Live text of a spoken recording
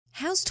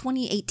how's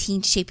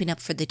 2018 shaping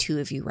up for the two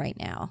of you right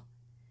now?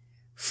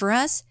 For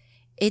us,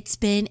 it's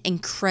been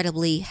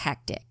incredibly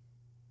hectic.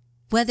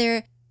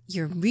 Whether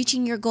you're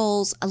reaching your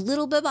goals a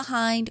little bit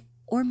behind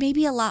or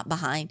maybe a lot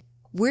behind,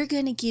 we're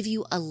going to give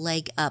you a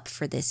leg up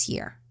for this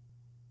year.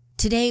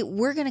 Today,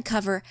 we're going to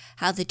cover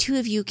how the two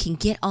of you can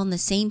get on the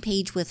same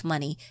page with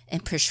money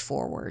and push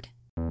forward.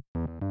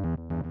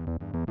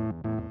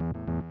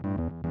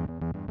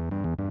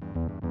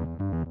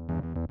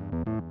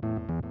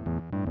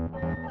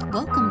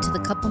 Welcome to the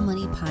Couple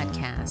Money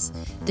Podcast,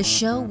 the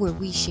show where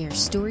we share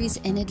stories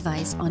and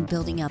advice on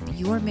building up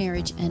your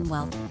marriage and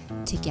wealth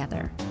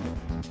together.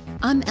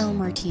 I'm Elle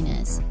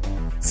Martinez.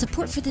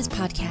 Support for this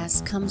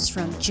podcast comes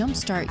from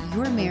Jumpstart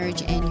Your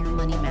Marriage and Your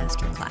Money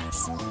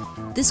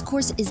Masterclass. This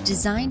course is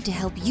designed to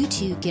help you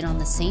two get on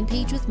the same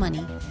page with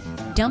money,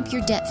 dump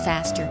your debt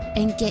faster,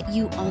 and get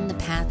you on the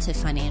path to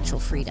financial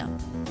freedom.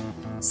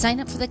 Sign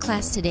up for the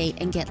class today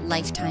and get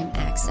lifetime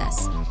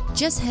access.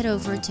 Just head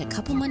over to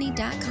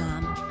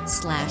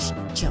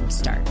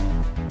couplemoney.com/jumpstart.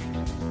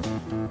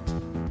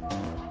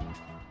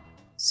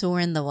 So we're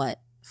in the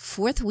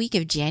fourth week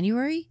of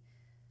January?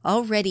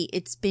 Already,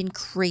 it's been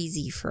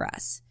crazy for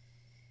us.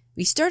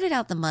 We started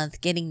out the month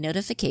getting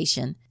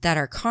notification that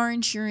our car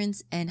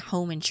insurance and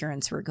home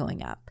insurance were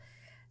going up.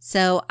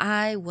 So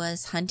I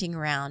was hunting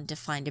around to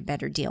find a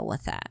better deal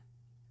with that.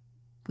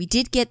 We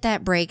did get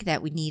that break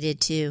that we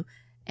needed to,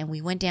 and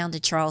we went down to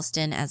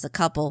Charleston as a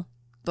couple.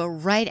 But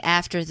right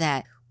after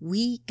that,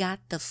 we got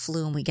the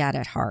flu and we got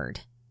it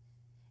hard.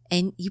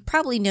 And you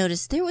probably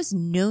noticed there was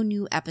no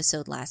new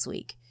episode last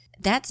week.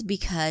 That's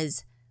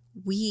because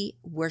we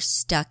were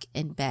stuck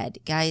in bed.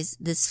 Guys,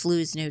 this flu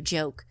is no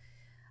joke.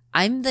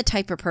 I'm the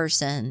type of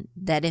person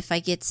that if I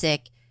get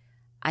sick,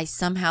 I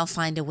somehow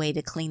find a way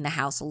to clean the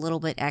house a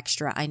little bit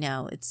extra. I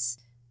know it's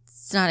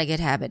not a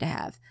good habit to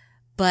have,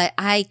 but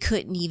I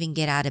couldn't even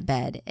get out of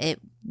bed. It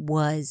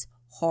was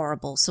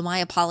horrible. So my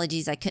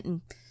apologies. I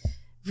couldn't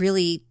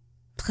really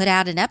put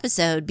out an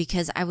episode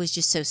because I was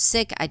just so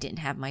sick. I didn't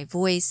have my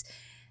voice.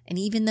 And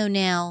even though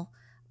now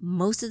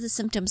most of the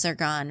symptoms are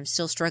gone, I'm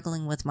still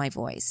struggling with my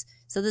voice.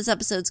 So this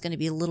episode's going to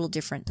be a little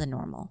different than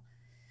normal.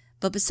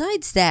 But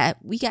besides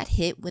that, we got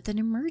hit with an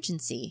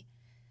emergency.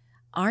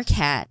 Our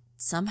cat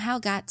somehow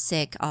got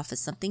sick off of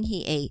something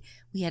he ate.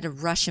 We had to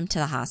rush him to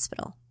the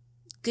hospital.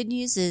 Good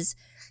news is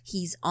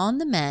he's on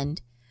the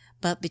mend,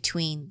 but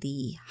between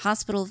the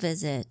hospital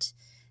visit,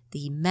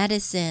 the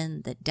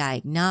medicine, the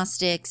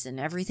diagnostics, and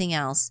everything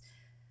else,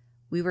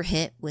 we were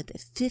hit with a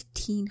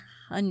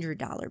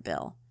 $1,500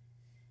 bill.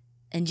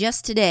 And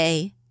just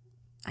today,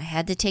 I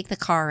had to take the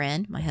car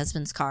in, my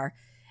husband's car,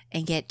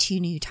 and get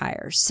 2 new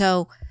tires.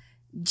 So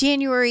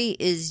January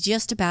is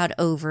just about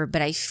over,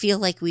 but I feel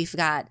like we've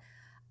got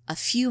a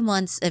few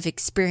months of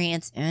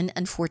experience and,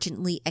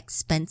 unfortunately,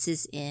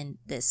 expenses in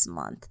this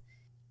month.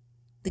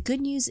 The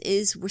good news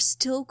is we're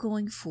still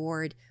going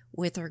forward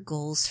with our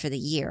goals for the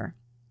year.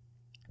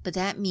 But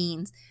that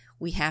means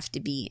we have to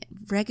be in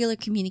regular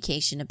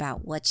communication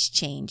about what's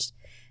changed.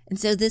 And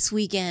so this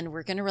weekend,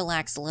 we're going to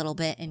relax a little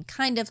bit and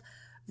kind of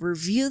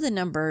review the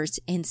numbers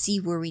and see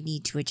where we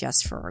need to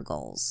adjust for our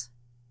goals.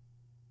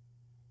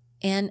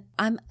 And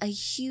I'm a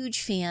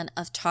huge fan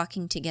of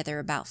talking together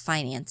about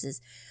finances,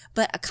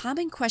 but a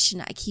common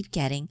question I keep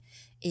getting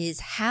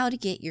is how to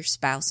get your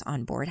spouse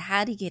on board,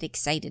 how to get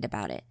excited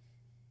about it.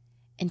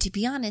 And to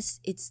be honest,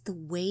 it's the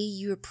way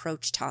you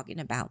approach talking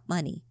about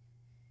money.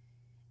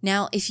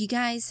 Now, if you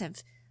guys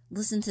have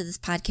listened to this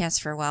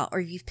podcast for a while, or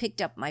you've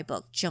picked up my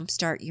book,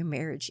 Jumpstart Your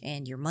Marriage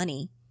and Your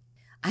Money,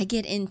 I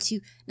get into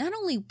not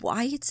only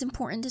why it's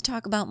important to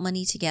talk about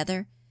money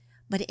together,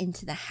 but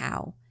into the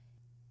how.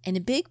 And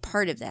a big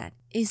part of that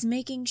is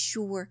making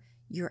sure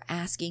you're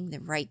asking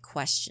the right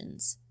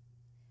questions.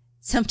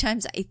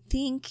 Sometimes I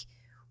think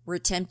we're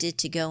tempted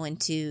to go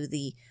into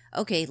the,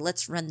 okay,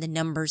 let's run the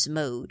numbers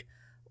mode,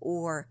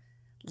 or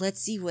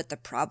let's see what the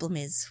problem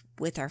is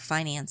with our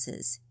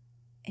finances.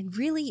 And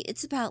really,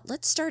 it's about,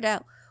 let's start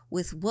out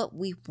with what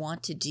we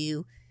want to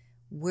do,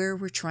 where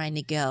we're trying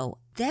to go.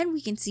 Then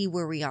we can see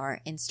where we are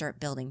and start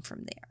building from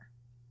there.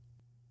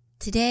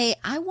 Today,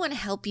 I want to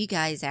help you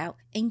guys out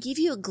and give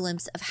you a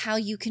glimpse of how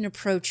you can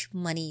approach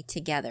money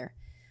together.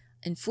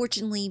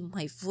 Unfortunately,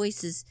 my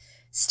voice is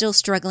still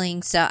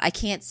struggling, so I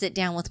can't sit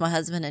down with my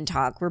husband and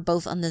talk. We're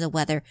both under the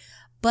weather.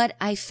 But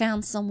I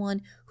found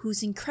someone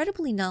who's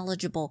incredibly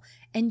knowledgeable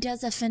and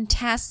does a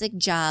fantastic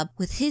job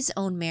with his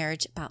own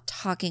marriage about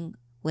talking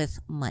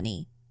with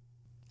money.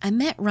 I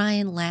met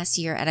Ryan last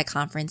year at a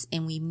conference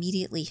and we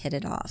immediately hit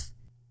it off.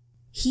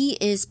 He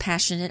is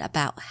passionate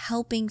about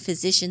helping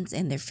physicians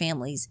and their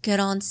families get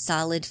on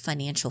solid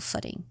financial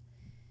footing.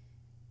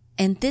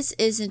 And this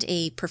isn't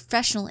a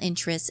professional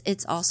interest,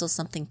 it's also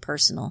something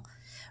personal.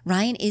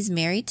 Ryan is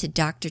married to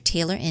Dr.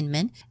 Taylor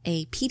Inman,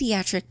 a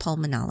pediatric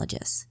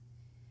pulmonologist.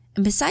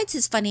 And besides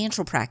his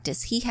financial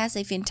practice, he has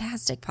a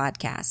fantastic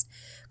podcast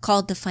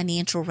called the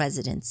Financial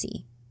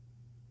Residency.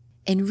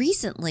 And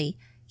recently,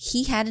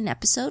 he had an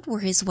episode where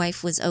his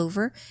wife was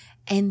over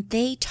and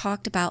they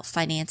talked about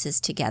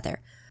finances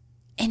together.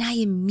 And I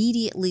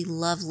immediately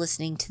love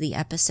listening to the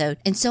episode.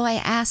 And so I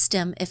asked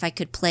him if I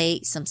could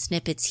play some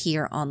snippets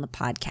here on the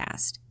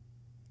podcast.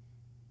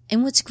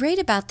 And what's great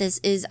about this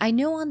is I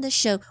know on this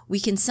show, we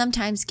can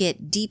sometimes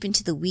get deep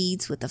into the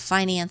weeds with the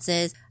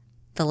finances.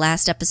 The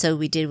last episode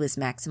we did was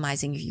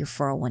maximizing your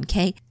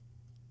 401k.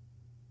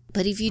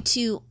 But if you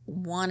too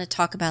want to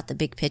talk about the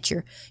big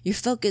picture, your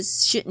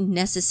focus shouldn't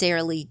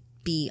necessarily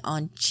be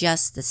on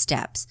just the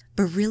steps,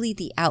 but really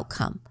the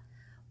outcome.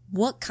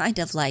 What kind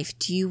of life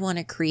do you want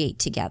to create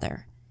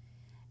together?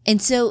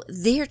 And so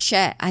their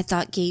chat, I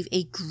thought, gave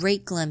a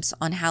great glimpse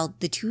on how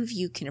the two of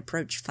you can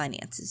approach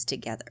finances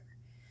together.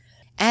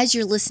 As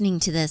you're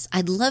listening to this,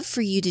 I'd love for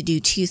you to do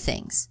two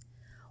things.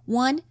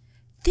 One,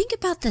 think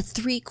about the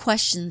 3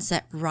 questions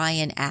that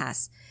Ryan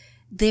asked.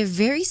 They're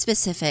very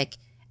specific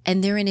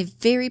and they're in a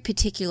very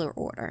particular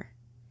order.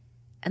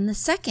 And the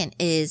second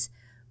is,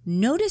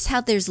 notice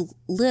how there's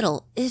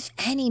little, if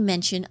any,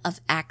 mention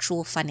of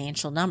actual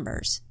financial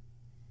numbers.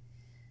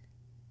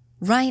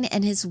 Ryan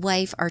and his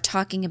wife are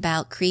talking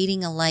about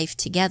creating a life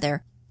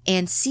together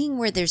and seeing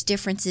where there's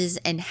differences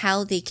and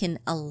how they can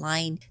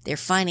align their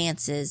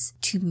finances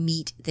to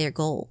meet their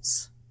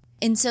goals.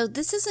 And so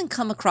this doesn't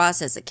come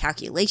across as a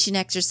calculation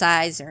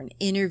exercise or an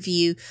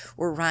interview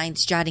where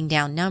Ryan's jotting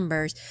down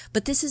numbers,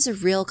 but this is a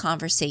real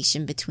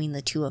conversation between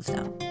the two of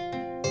them.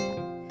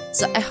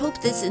 So I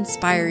hope this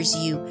inspires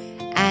you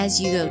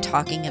as you go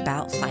talking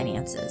about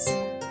finances.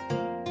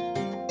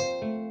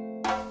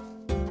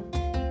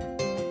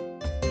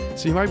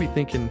 So you might be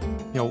thinking,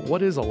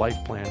 what is a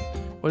life plan?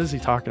 What is he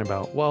talking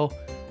about? Well,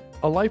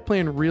 a life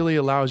plan really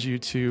allows you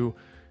to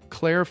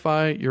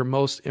clarify your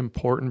most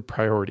important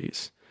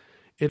priorities.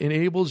 It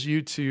enables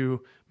you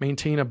to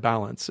maintain a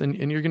balance.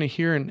 And you're going to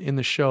hear in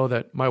the show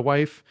that my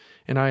wife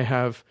and I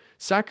have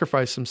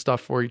sacrificed some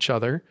stuff for each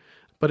other,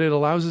 but it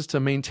allows us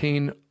to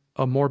maintain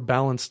a more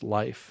balanced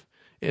life.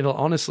 It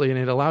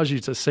allows you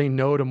to say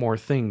no to more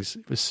things.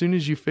 As soon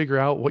as you figure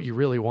out what you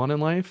really want in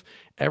life,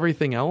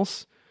 everything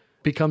else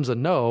becomes a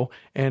no,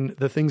 and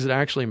the things that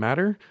actually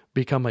matter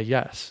become a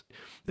yes.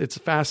 It's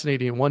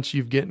fascinating once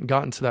you've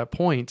gotten to that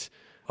point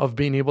of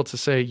being able to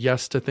say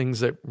yes to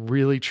things that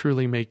really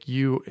truly make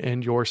you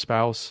and your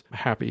spouse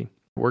happy.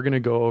 We're going to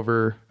go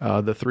over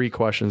the 3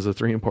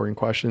 important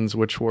questions,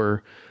 which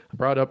were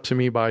brought up to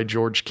me by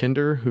George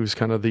Kinder, who's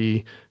kind of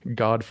the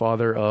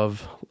godfather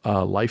of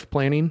life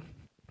planning.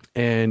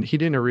 And he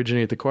didn't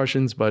originate the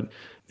questions, but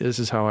this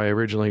is how I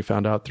originally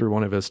found out through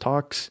one of his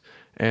talks.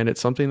 And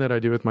it's something that I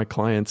do with my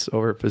clients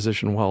over at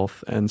Physician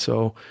Wealth. And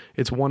so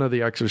it's one of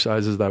the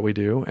exercises that we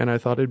do. And I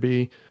thought it'd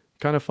be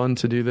kind of fun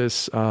to do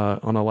this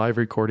on a live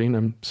recording.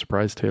 I'm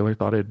surprised Taylor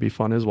thought it'd be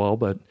fun as well,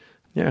 but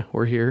yeah,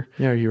 we're here.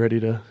 Yeah, are you ready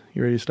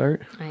to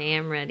start? I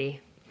am ready.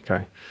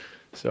 Okay.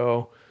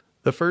 So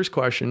the first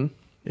question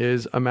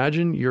is,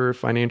 imagine you're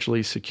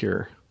financially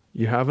secure.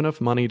 You have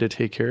enough money to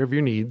take care of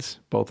your needs,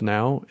 both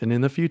now and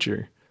in the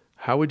future.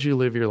 How would you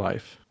live your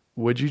life?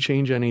 Would you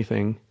change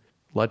anything?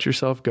 Let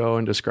yourself go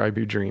and describe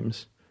your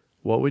dreams.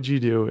 What would you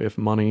do if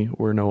money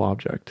were no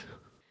object?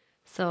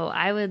 So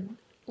I would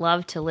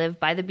love to live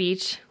by the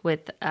beach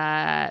with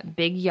a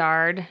big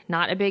yard,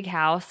 not a big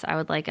house. I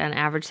would like an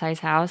average size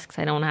house because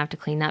I don't want to have to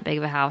clean that big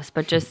of a house,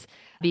 but just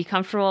be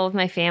comfortable with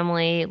my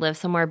family, live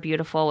somewhere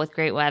beautiful with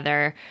great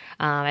weather.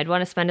 I'd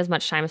want to spend as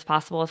much time as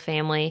possible with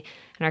family.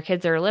 And our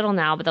kids are little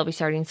now, but they'll be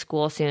starting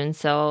school soon.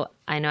 So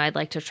I know I'd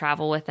like to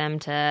travel with them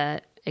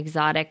to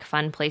exotic,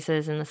 fun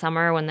places in the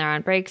summer when they're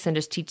on breaks and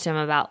just teach them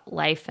about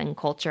life and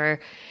culture.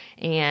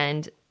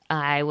 And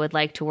I would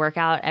like to work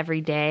out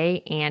every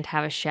day and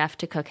have a chef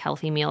to cook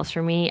healthy meals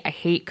for me. I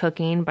hate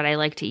cooking, but I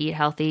like to eat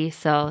healthy,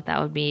 so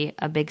that would be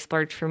a big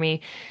splurge for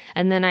me.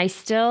 And then I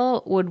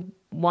still would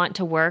want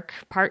to work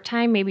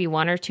part-time, maybe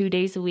 1 or 2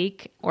 days a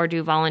week, or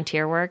do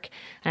volunteer work.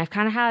 And I've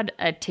kind of had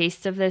a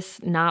taste of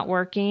this not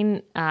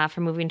working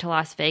from moving to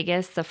Las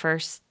Vegas. The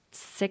first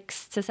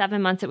 6 to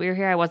 7 months that we were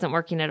here, I wasn't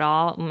working at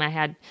all. I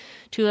had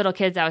 2 little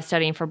kids. I was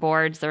studying for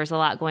boards. There was a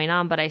lot going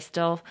on, but I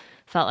still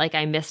felt like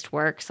I missed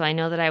work. So I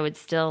know that I would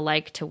still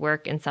like to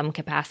work in some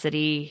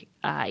capacity,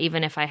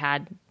 even if I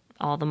had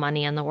all the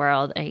money in the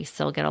world. I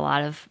still get a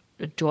lot of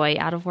joy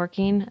out of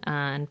working.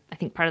 And I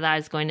think part of that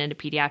is going into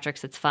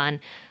pediatrics. It's fun.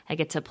 I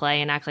get to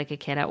play and act like a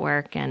kid at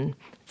work, and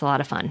it's a lot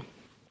of fun.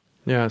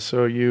 Yeah.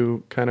 So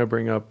you kind of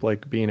bring up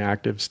like being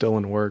active still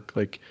in work.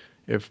 Like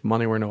if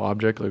money were no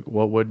object, like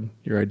what would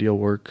your ideal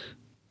work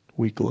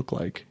week look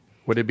like?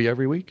 Would it be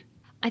every week?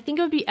 I think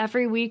it would be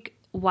every week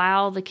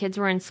while the kids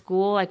were in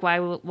school, like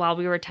while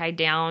we were tied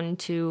down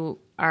to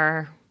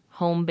our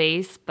home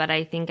base. But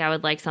I think I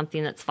would like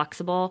something that's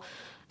flexible.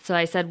 So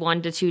I said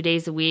 1 to 2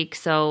 days a week.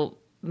 So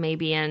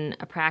maybe in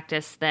a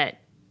practice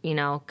that,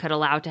 could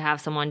allow to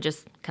have someone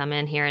just come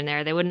in here and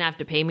there. They wouldn't have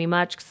to pay me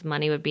much because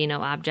money would be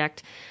no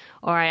object.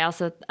 Or I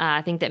also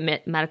think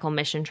that medical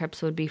mission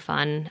trips would be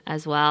fun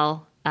as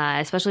well,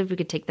 especially if we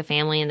could take the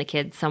family and the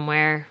kids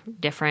somewhere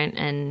different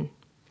and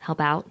help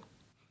out.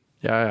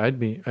 Yeah, I'd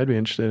be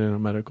interested in a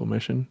medical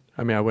mission.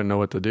 I mean, I wouldn't know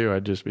what to do.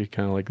 I'd just be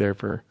kind of like there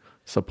for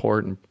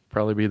support and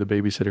probably be the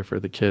babysitter for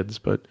the kids,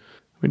 but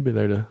we'd be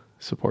there to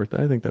support that.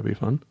 I think that'd be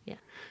fun. Yeah.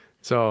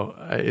 So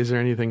is there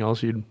anything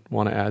else you'd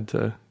want to add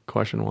to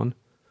question 1?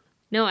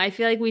 No, I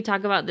feel like we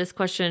talk about this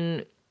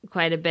question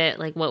quite a bit.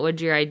 Like, what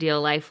would your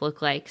ideal life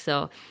look like?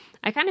 So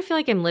I kind of feel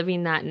like I'm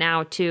living that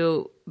now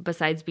too,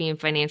 besides being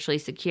financially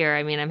secure.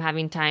 I mean, I'm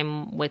having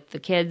time with the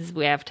kids.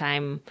 We have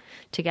time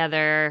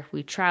together.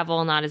 We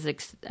travel, not as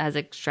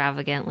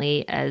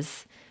extravagantly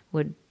as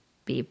would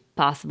be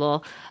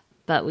possible,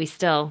 but we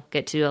still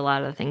get to do a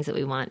lot of the things that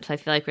we want. So I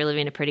feel like we're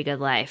living a pretty good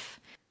life.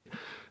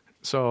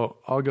 So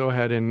I'll go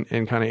ahead and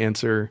kind of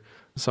answer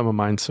some of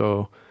mine.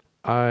 So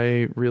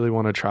I really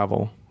want to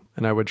travel,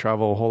 and I would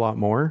travel a whole lot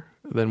more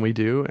than we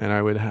do, and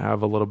I would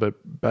have a little bit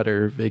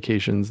better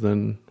vacations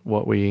than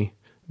what we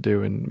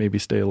do, and maybe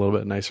stay a little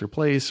bit nicer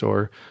place,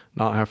 or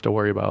not have to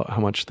worry about how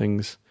much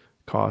things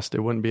cost.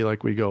 It wouldn't be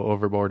like we go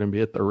overboard and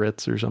be at the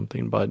Ritz or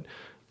something,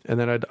 and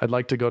then I'd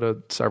like to go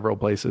to several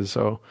places.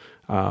 So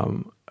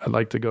I'd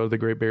like to go to the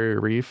Great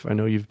Barrier Reef. I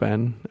know you've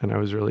been, and I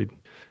was really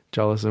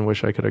jealous and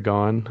wish I could have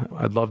gone.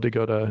 I'd love to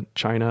go to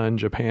China and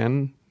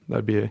Japan.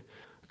 That'd be a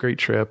great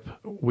trip.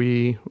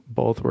 We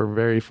both were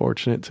very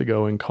fortunate to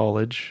go in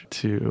college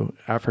to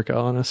Africa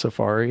on a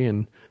safari,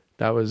 and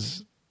that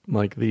was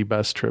like the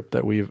best trip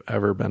that we've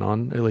ever been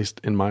on, at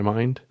least in my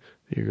mind.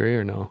 Do you agree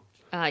or no?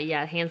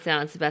 Yeah, hands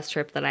down, it's the best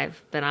trip that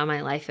I've been on in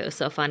my life. It was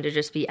so fun to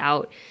just be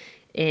out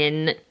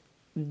in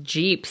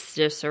Jeeps,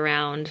 just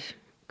around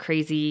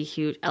crazy,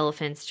 huge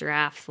elephants,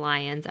 giraffes,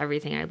 lions,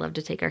 everything. I'd love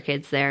to take our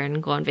kids there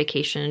and go on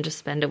vacation and just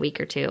spend a week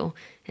or two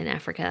in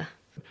Africa.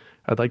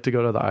 I'd like to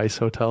go to the ice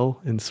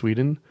hotel in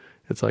Sweden.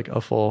 It's like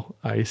a full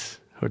ice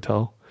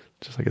hotel,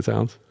 just like it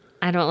sounds.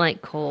 I don't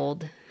like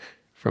cold.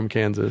 From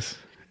Kansas.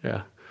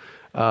 Yeah.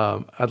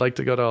 I'd like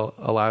to go to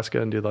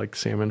Alaska and do like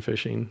salmon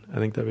fishing. I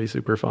think that'd be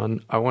super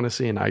fun. I want to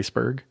see an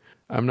iceberg.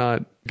 I'm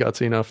not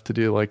gutsy enough to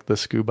do like the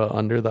scuba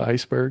under the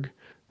iceberg,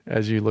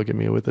 as you look at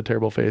me with a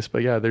terrible face.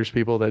 But yeah, there's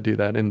people that do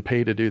that and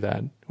pay to do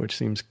that, which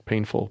seems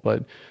painful.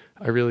 But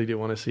I really do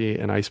want to see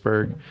an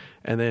iceberg.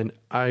 And then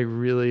I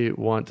really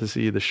want to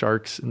see the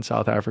sharks in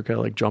South Africa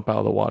like jump out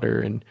of the water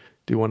and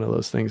do one of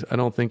those things. I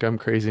don't think I'm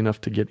crazy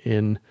enough to get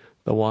in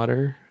the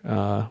water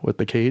with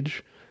the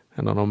cage.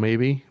 I don't know,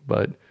 maybe,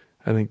 but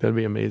I think that'd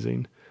be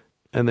amazing.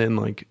 And then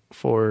like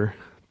for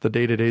the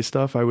day-to-day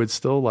stuff, I would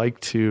still like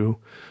to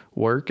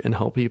work and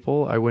help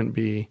people. I wouldn't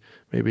be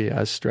maybe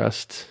as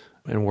stressed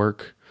and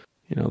work,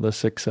 the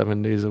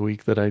 6-7 days a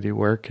week that I do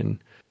work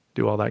and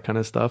do all that kind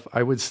of stuff.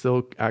 I would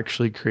still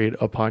actually create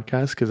a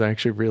podcast because I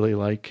actually really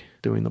like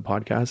doing the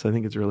podcast. I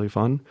think it's really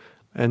fun.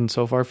 And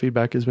so far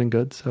feedback has been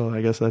good. So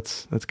I guess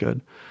that's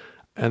good.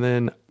 And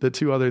then the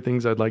 2 other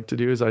things I'd like to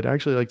do is I'd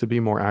actually like to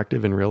be more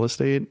active in real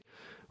estate.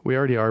 We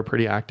already are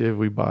pretty active.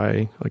 We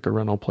buy like a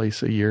rental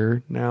place a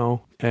year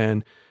now.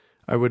 And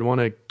I would want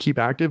to keep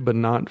active, but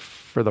not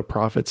for the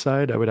profit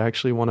side. I would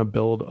actually want to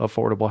build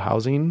affordable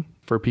housing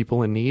for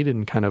people in need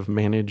and kind of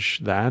manage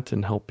that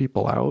and help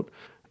people out,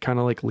 kind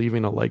of like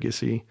leaving a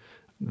legacy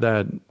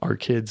that our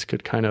kids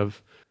could kind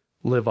of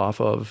live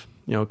off of,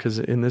 because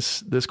in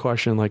this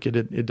question, like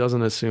it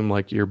doesn't assume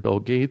like you're Bill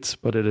Gates,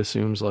 but it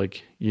assumes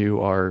like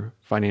you are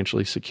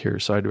financially secure.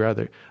 So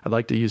I'd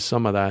like to use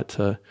some of that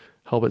to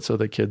help it so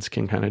the kids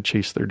can kind of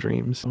chase their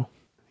dreams. So,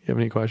 you have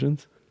any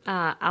questions?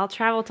 I'll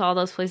travel to all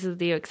those places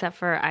with you, except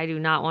for I do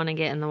not want to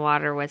get in the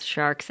water with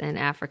sharks in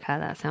Africa.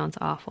 That sounds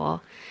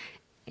awful.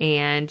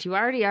 And you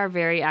already are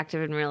very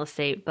active in real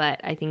estate,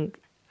 but I think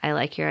I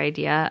like your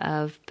idea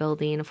of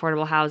building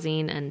affordable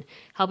housing and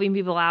helping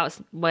people out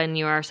when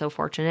you are so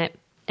fortunate.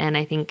 And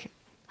I think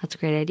that's a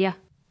great idea.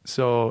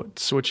 So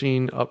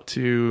switching up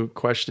to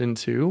question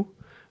 2.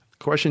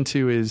 Question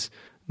 2 is,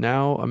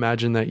 now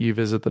imagine that you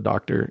visit the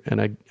doctor,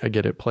 and I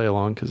get it, play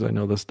along because I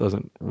know this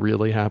doesn't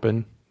really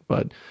happen,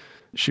 but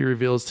she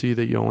reveals to you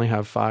that you only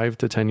have 5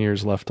 to 10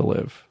 years left to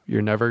live.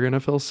 You're never going to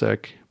feel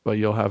sick, but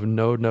you'll have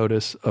no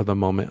notice of the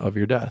moment of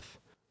your death.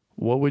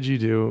 What would you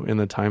do in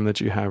the time that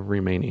you have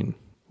remaining?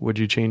 Would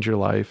you change your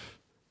life?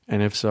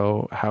 And if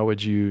so, how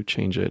would you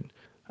change it?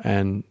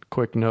 And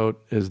quick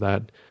note is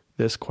that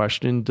this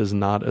question does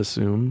not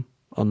assume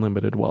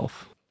unlimited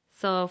wealth.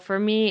 So for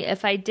me,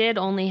 if I did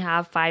only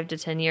have 5 to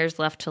 10 years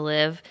left to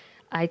live,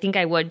 I think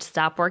I would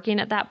stop working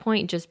at that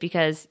point, just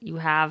because you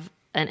have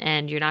an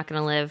end. You're not going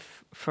to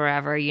live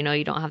forever. You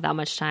don't have that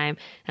much time.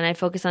 And I'd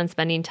focus on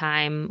spending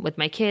time with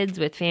my kids,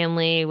 with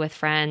family, with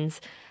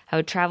friends. I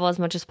would travel as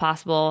much as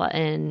possible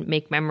and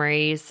make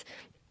memories.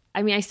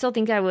 I mean, I still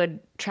think I would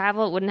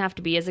travel. It wouldn't have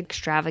to be as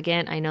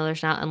extravagant. I know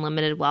there's not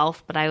unlimited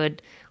wealth, but I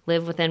would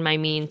live within my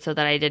means so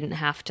that I didn't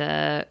have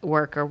to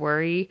work or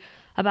worry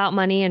about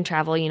money and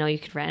travel. You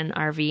could rent an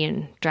RV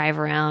and drive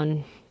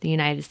around the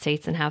United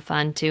States and have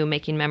fun too,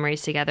 making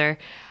memories together.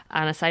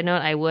 On a side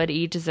note, I would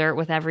eat dessert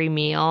with every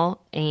meal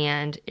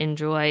and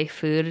enjoy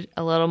food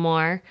a little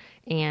more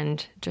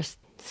and just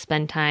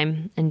spend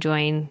time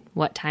enjoying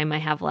what time I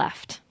have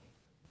left.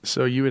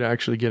 So you would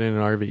actually get in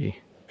an RV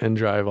and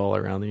drive all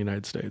around the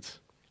United States?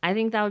 I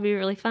think that would be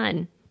really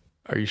fun.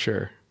 Are you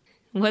sure?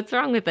 What's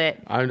wrong with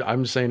it?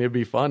 I'm saying it'd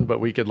be fun, but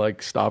we could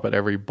like stop at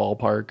every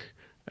ballpark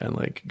and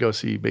like go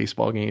see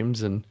baseball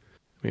games and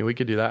I mean, we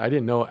could do that. I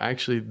didn't know,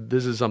 actually,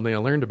 this is something I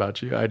learned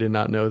about you. I did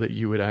not know that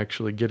you would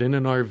actually get in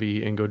an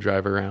RV and go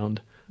drive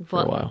around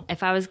for a while.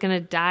 If I was going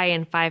to die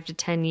in 5 to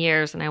 10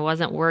 years and I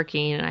wasn't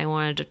working and I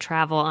wanted to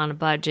travel on a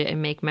budget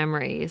and make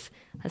memories,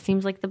 that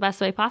seems like the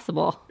best way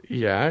possible.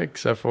 Yeah,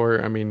 except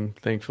for, I mean,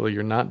 thankfully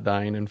you're not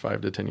dying in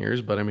 5 to 10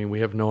 years, but I mean, we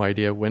have no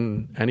idea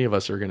when any of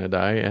us are going to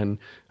die. And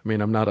I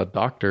mean, I'm not a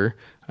doctor.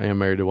 I am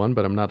married to one,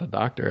 but I'm not a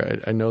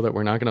doctor. I know that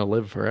we're not going to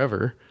live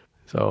forever.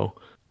 So,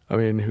 I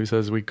mean, who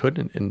says we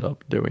couldn't end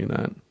up doing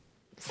that?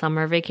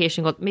 Summer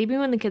vacation goals. Maybe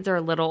when the kids are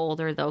a little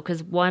older, though,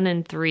 because 1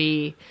 and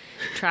 3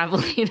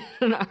 traveling in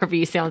an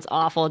RV sounds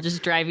awful.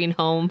 Just driving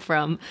home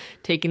from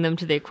taking them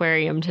to the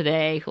aquarium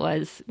today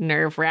was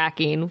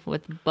nerve-wracking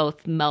with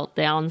both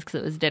meltdowns because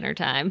it was dinner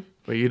time.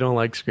 But you don't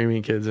like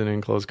screaming kids in an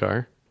enclosed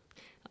car?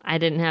 I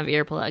didn't have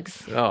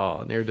earplugs.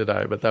 Oh, neither did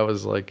I, but that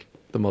was like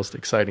the most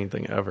exciting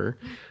thing ever.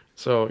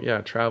 So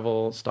yeah,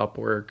 travel, stop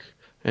work,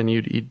 and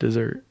you'd eat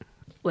dessert.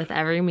 With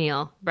every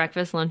meal,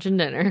 breakfast, lunch, and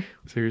dinner.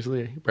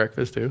 Seriously?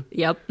 Breakfast too?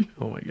 Yep.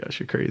 Oh my gosh,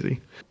 you're crazy.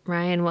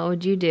 Ryan, what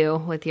would you do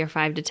with your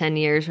 5 to 10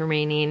 years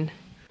remaining?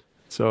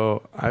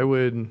 So I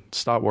would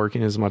stop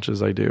working as much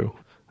as I do.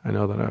 I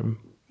know that I'm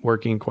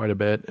working quite a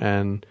bit,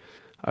 and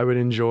I would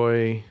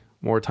enjoy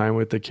more time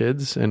with the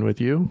kids and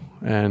with you.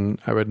 And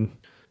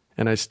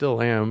I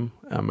still am,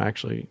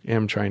 actually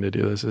am trying to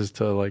do this, is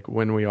to, like,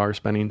 when we are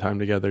spending time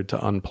together, to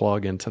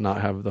unplug and to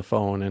not have the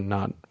phone and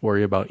not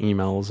worry about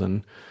emails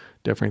and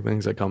different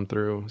things that come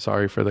through.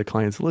 Sorry for the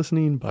clients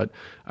listening, but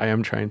I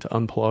am trying to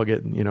unplug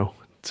it,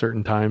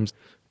 certain times.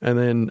 And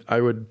then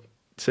I would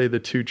say the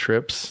 2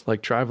 trips,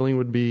 like traveling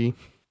would be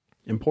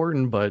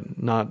important,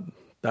 but not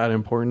that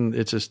important.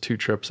 It's just 2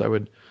 trips I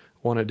would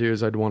want to do.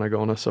 Is I'd want to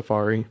go on a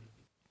safari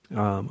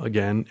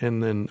again,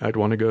 and then I'd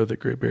want to go to the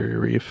Great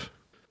Barrier Reef.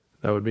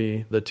 That would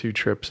be the 2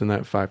 trips in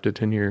that 5 to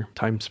 10 year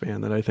time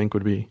span that I think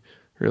would be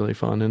really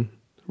fun and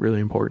really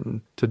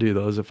important to do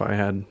those if I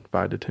had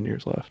 5 to 10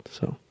 years left.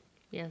 So.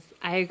 Yes,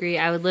 I agree.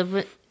 I would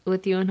live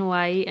with you in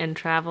Hawaii and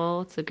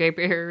travel to Great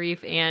Barrier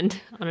Reef and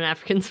on an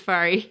African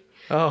safari.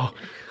 Oh,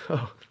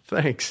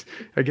 thanks.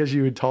 I guess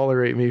you would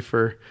tolerate me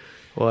for,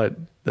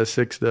 the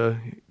 6 to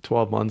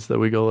 12 months that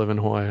we go live in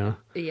Hawaii, huh?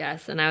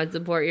 Yes, and I would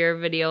support your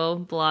video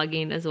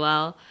blogging as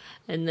well.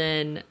 And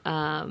then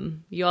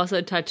you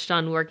also touched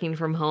on working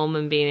from home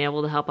and being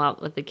able to help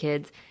out with the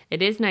kids.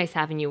 It is nice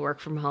having you work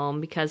from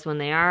home because when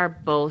they are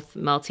both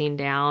melting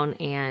down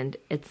and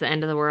it's the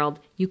end of the world,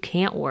 you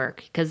can't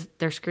work because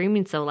they're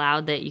screaming so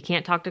loud that you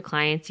can't talk to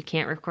clients, you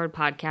can't record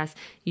podcasts.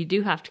 You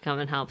do have to come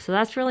and help. So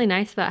that's really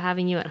nice about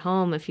having you at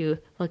home if you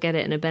look at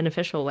it in a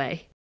beneficial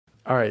way.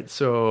 All right,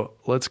 so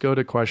let's go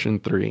to question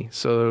 3.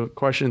 So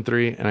question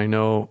 3, and I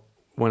know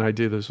when I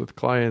do this with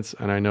clients,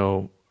 and I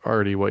know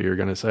already what you're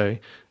going to say,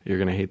 you're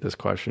going to hate this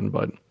question,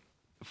 but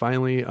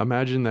finally,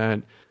 imagine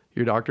that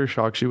your doctor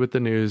shocks you with the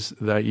news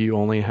that you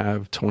only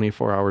have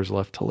 24 hours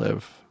left to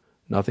live.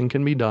 Nothing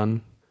can be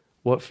done.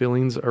 What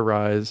feelings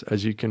arise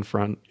as you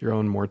confront your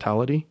own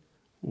mortality?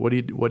 What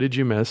did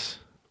you miss?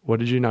 What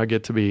did you not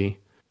get to be?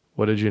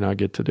 What did you not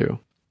get to do?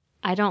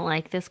 I don't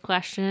like this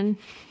question.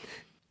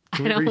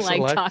 Can I don't reselect?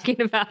 like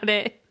talking about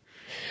it.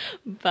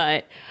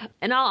 But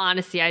in all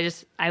honesty,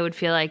 I would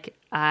feel like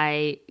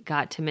I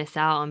got to miss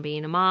out on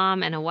being a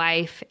mom and a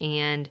wife,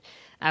 and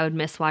I would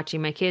miss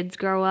watching my kids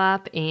grow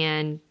up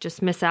and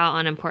just miss out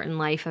on important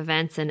life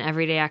events and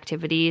everyday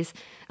activities.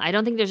 I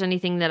don't think there's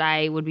anything that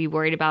I would be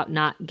worried about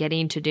not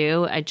getting to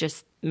do. I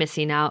just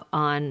missing out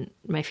on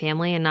my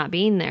family and not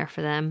being there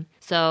for them.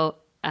 So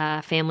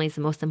family is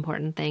the most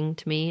important thing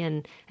to me.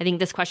 And I think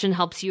this question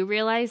helps you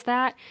realize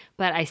that,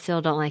 but I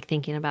still don't like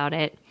thinking about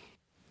it.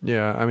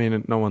 Yeah, I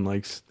mean, no one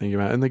likes thinking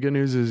about it. And the good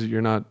news is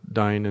you're not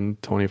dying in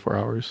 24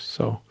 hours.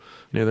 So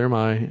neither am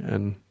I,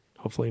 and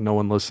hopefully no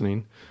one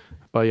listening.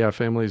 But yeah,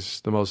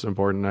 family's the most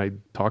important. I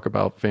talk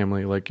about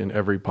family like in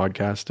every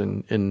podcast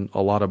and in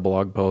a lot of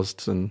blog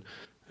posts. And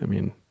I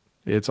mean,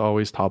 it's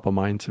always top of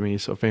mind to me.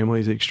 So family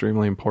is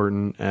extremely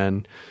important.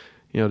 And,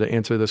 to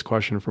answer this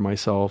question for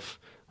myself,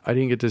 I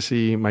didn't get to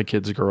see my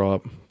kids grow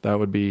up. That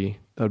would be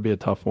a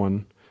tough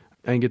one.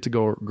 I didn't get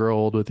to grow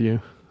old with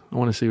you. I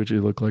want to see what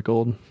you look like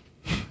old.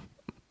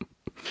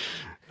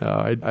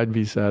 I'd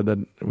be sad that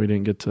we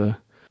didn't get to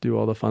do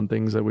all the fun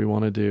things that we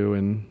want to do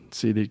and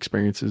see the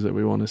experiences that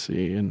we want to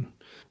see, and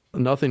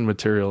nothing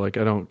material. Like,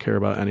 I don't care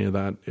about any of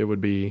that. It would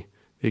be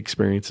the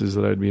experiences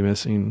that I'd be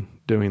missing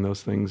doing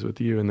those things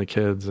with you and the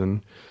kids,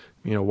 and,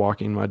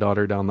 walking my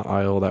daughter down the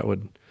aisle.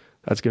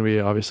 That's going to be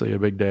obviously a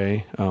big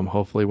day.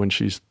 Hopefully when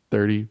she's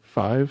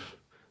 35,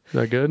 is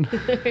that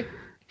good?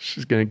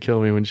 She's going to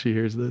kill me when she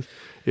hears this,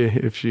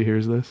 if she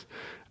hears this.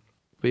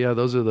 But yeah,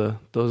 those are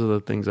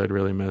the things I'd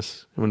really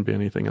miss. It wouldn't be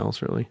anything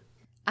else, really.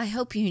 I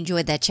hope you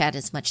enjoyed that chat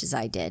as much as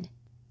I did.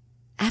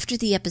 After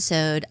the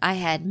episode, I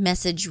had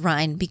messaged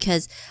Ryan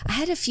because I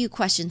had a few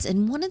questions,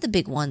 and one of the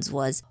big ones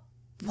was,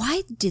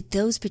 why did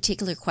those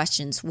particular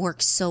questions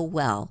work so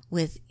well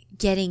with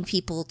getting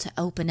people to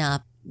open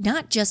up,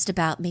 not just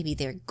about maybe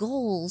their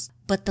goals,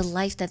 but the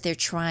life that they're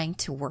trying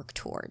to work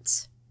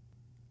towards?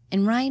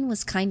 And Ryan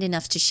was kind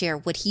enough to share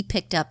what he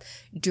picked up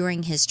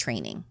during his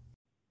training.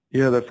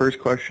 Yeah, the first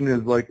question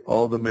is like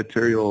all the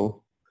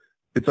material.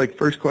 It's like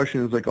first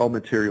question is like all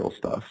material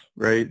stuff,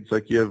 right? It's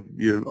like you have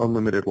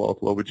unlimited wealth.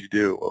 What would you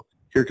do? Well,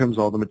 here comes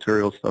all the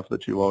material stuff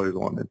that you always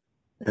wanted.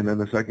 And then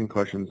the second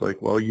question is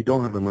like, well, you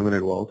don't have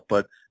unlimited wealth,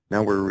 but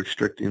now we're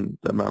restricting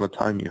the amount of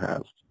time you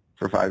have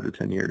for 5 to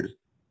 10 years.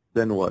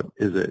 Then what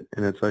is it?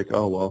 And it's like,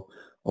 oh, well,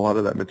 a lot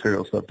of that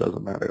material stuff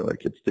doesn't matter.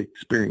 Like it's the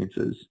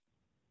experiences.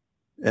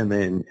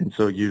 And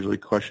so usually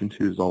question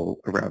 2 is all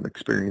around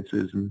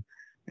experiences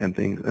and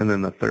things. And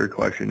then the third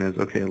question is,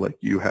 okay, like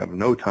you have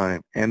no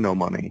time and no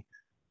money,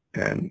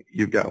 and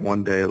you've got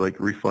one day like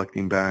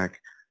reflecting back,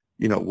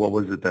 what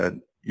was it that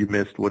you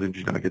missed? What did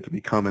you not get to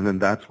become? And then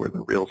that's where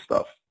the real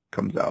stuff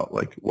comes out.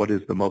 Like what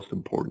is the most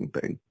important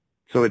thing?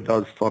 So it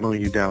does funnel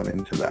you down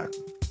into that.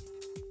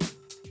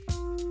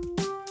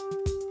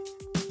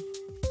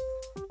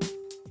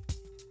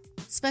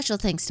 Special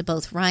thanks to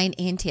both Ryan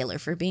and Taylor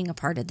for being a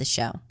part of the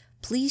show.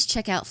 Please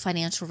check out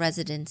Financial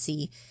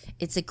Residency.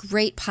 It's a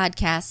great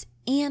podcast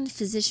and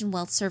physician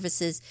wealth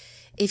services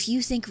if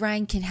you think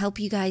Ryan can help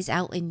you guys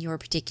out in your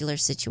particular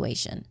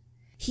situation.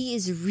 He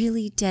is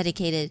really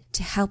dedicated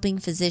to helping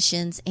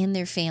physicians and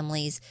their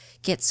families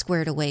get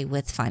squared away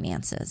with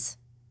finances.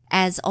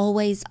 As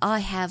always, I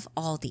have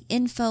all the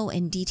info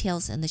and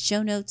details in the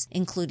show notes,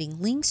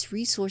 including links,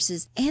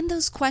 resources, and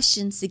those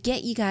questions to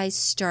get you guys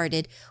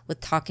started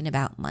with talking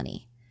about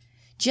money.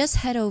 Just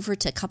head over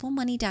to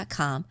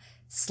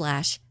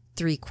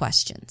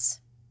couplemoney.com/3questions.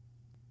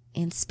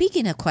 And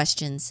speaking of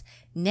questions,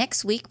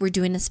 next week we're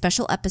doing a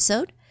special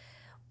episode.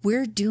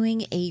 We're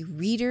doing a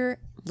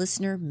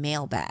reader-listener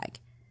mailbag.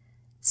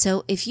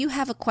 So if you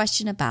have a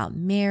question about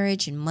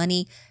marriage and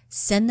money,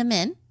 send them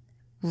in.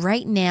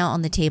 Right now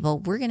on the table,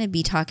 we're going to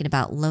be talking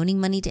about loaning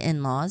money to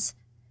in-laws,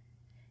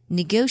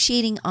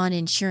 negotiating on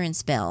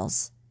insurance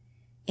bills,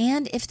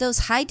 and if those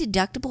high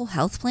deductible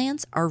health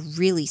plans are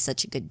really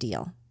such a good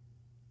deal.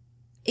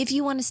 If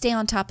you want to stay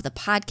on top of the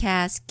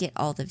podcast, get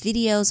all the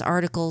videos,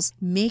 articles,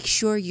 make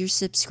sure you're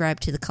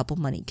subscribed to the Couple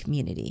Money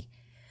community.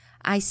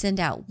 I send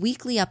out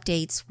weekly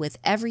updates with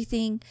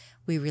everything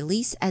we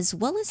release, as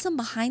well as some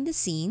behind the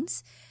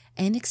scenes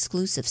and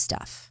exclusive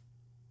stuff.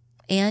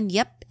 And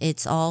yep,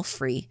 it's all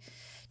free.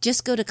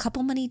 Just go to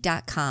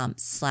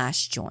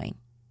couplemoney.com/join.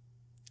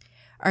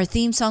 Our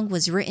theme song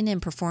was written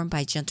and performed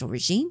by Gentle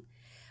Regime.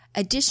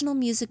 Additional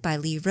music by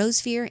Lee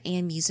Rosevere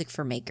and Music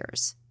for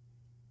Makers.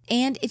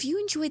 And if you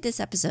enjoyed this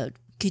episode,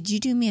 could you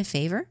do me a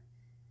favor?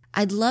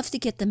 I'd love to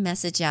get the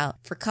message out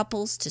for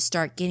couples to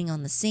start getting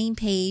on the same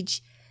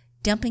page,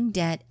 dumping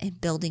debt,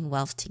 and building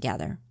wealth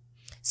together.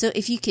 So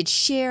if you could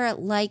share,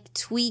 like,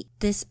 tweet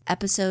this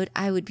episode,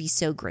 I would be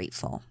so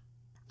grateful.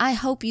 I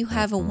hope you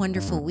have a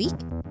wonderful week.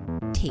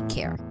 Take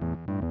care.